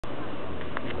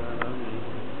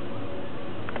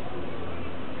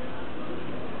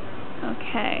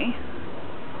Okay.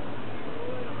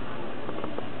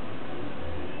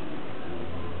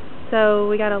 So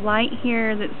we got a light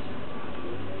here that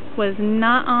was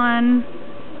not on.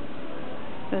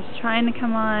 It was trying to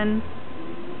come on.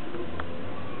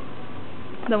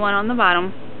 The one on the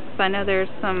bottom. So I know there's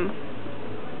some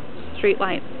street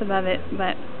lights above it,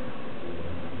 but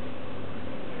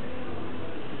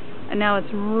and now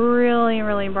it's really,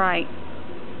 really bright.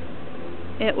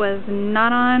 It was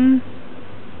not on.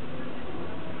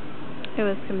 It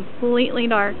was completely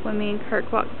dark when me and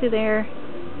Kirk walked through there,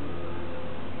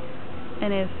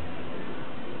 and it's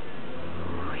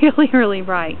really, really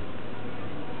bright.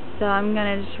 So I'm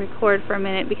gonna just record for a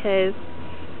minute because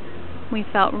we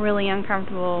felt really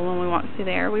uncomfortable when we walked through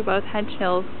there. We both had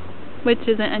chills, which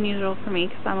isn't unusual for me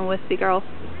because I'm a wispy girl.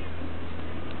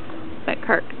 But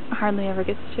Kirk hardly ever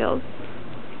gets chills.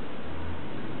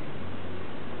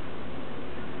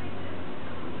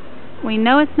 We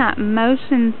know it's not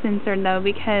motion censored though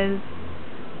because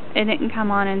it didn't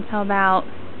come on until about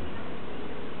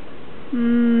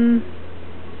 2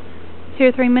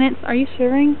 or 3 minutes. Are you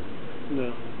shivering?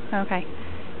 No. Okay.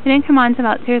 It didn't come on until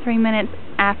about 2 or 3 minutes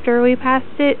after we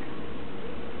passed it.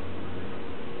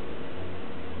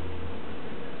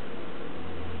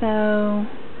 So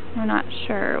we're not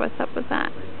sure what's up with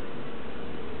that.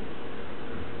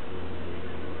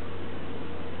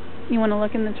 You want to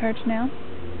look in the church now?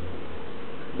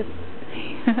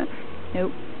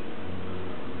 Nope.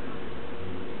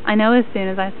 I know as soon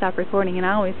as I stop recording, and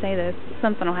I always say this,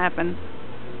 something will happen.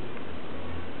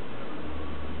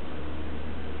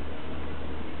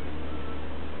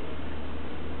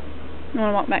 You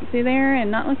want to walk back through there and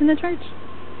not look in the church?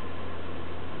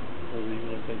 Or do you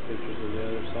want to take pictures of the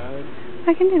other side?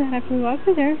 I can do that after we walk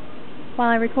through there while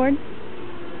I record.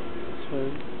 That's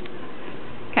fine.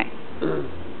 Okay.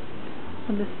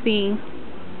 We'll just see.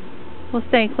 We'll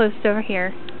stay close to over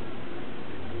here.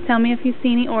 Tell me if you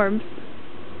see any orbs.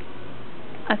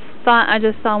 I thought I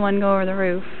just saw one go over the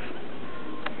roof,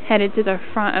 headed to the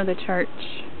front of the church.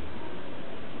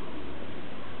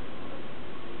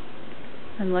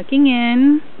 I'm looking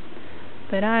in,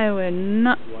 but I would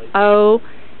not. Oh,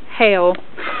 hell.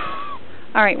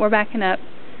 Alright, we're backing up,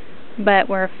 but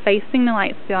we're facing the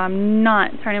light still. I'm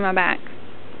not turning my back.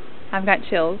 I've got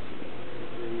chills.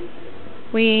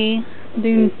 We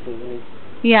do.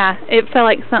 Yeah, it felt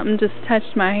like something just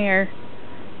touched my hair.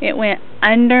 It went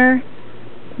under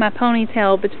my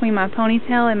ponytail, between my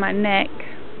ponytail and my neck.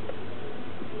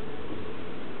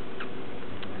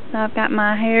 So I've got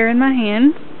my hair in my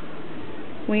hand.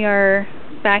 We are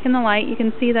back in the light. You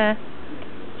can see the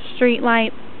street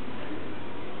lights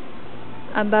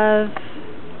above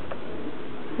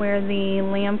where the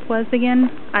lamp was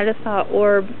again. I just saw an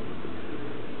orb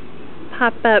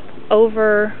pop up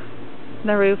over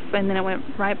the roof and then it went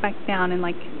right back down in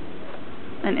like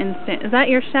an instant. Is that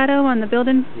your shadow on the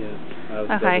building? Yeah, I was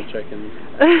okay. double checking.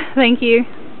 Thank you.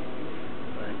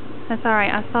 Right. That's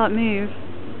alright, I saw it move.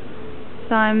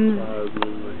 So I'm I was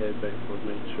moving my head back to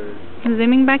make sure.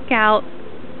 zooming back out.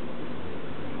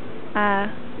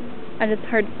 I just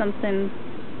heard something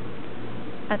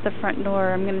at the front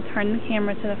door. I'm going to turn the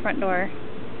camera to the front door,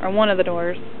 or one of the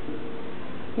doors.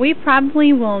 We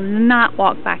probably will not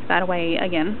walk back that way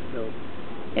again. No.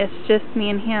 It's just me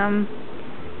and him.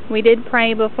 We did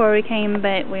pray before we came,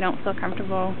 but we don't feel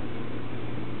comfortable.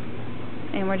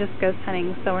 And we're just ghost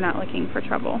hunting, so we're not looking for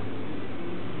trouble.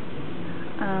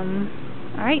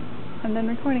 Alright, I'm done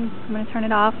recording. I'm going to turn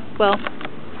it off. Well,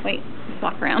 wait, let's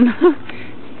walk around.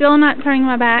 Still not turning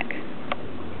my back.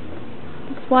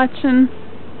 Just watching.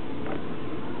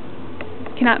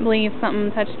 Cannot believe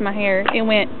something touched my hair. It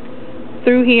went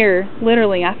through here,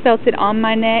 literally. I felt it on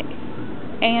my neck,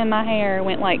 and my hair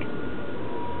went like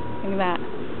that.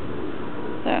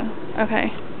 So,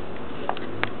 okay.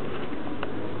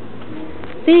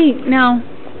 See, now,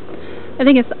 I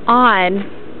think it's odd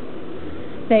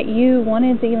that you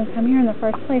wanted to even come here in the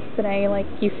first place today. Like,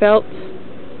 you felt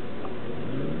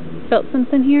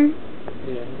something here?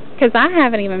 Yeah. Because I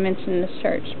haven't even mentioned this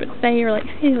church, but today you were like,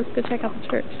 hey, let's go check out the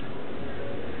church.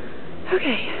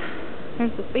 Okay,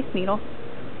 there's the Space Needle.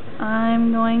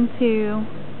 I'm going to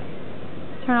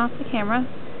turn off the camera.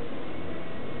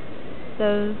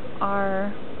 Those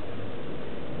are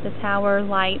the tower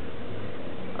lights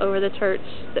over the church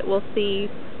that we'll see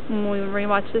when we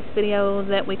rewatch this video,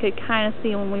 that we could kind of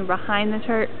see when we were behind the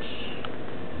church.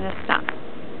 I'm going to stop.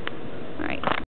 Alright.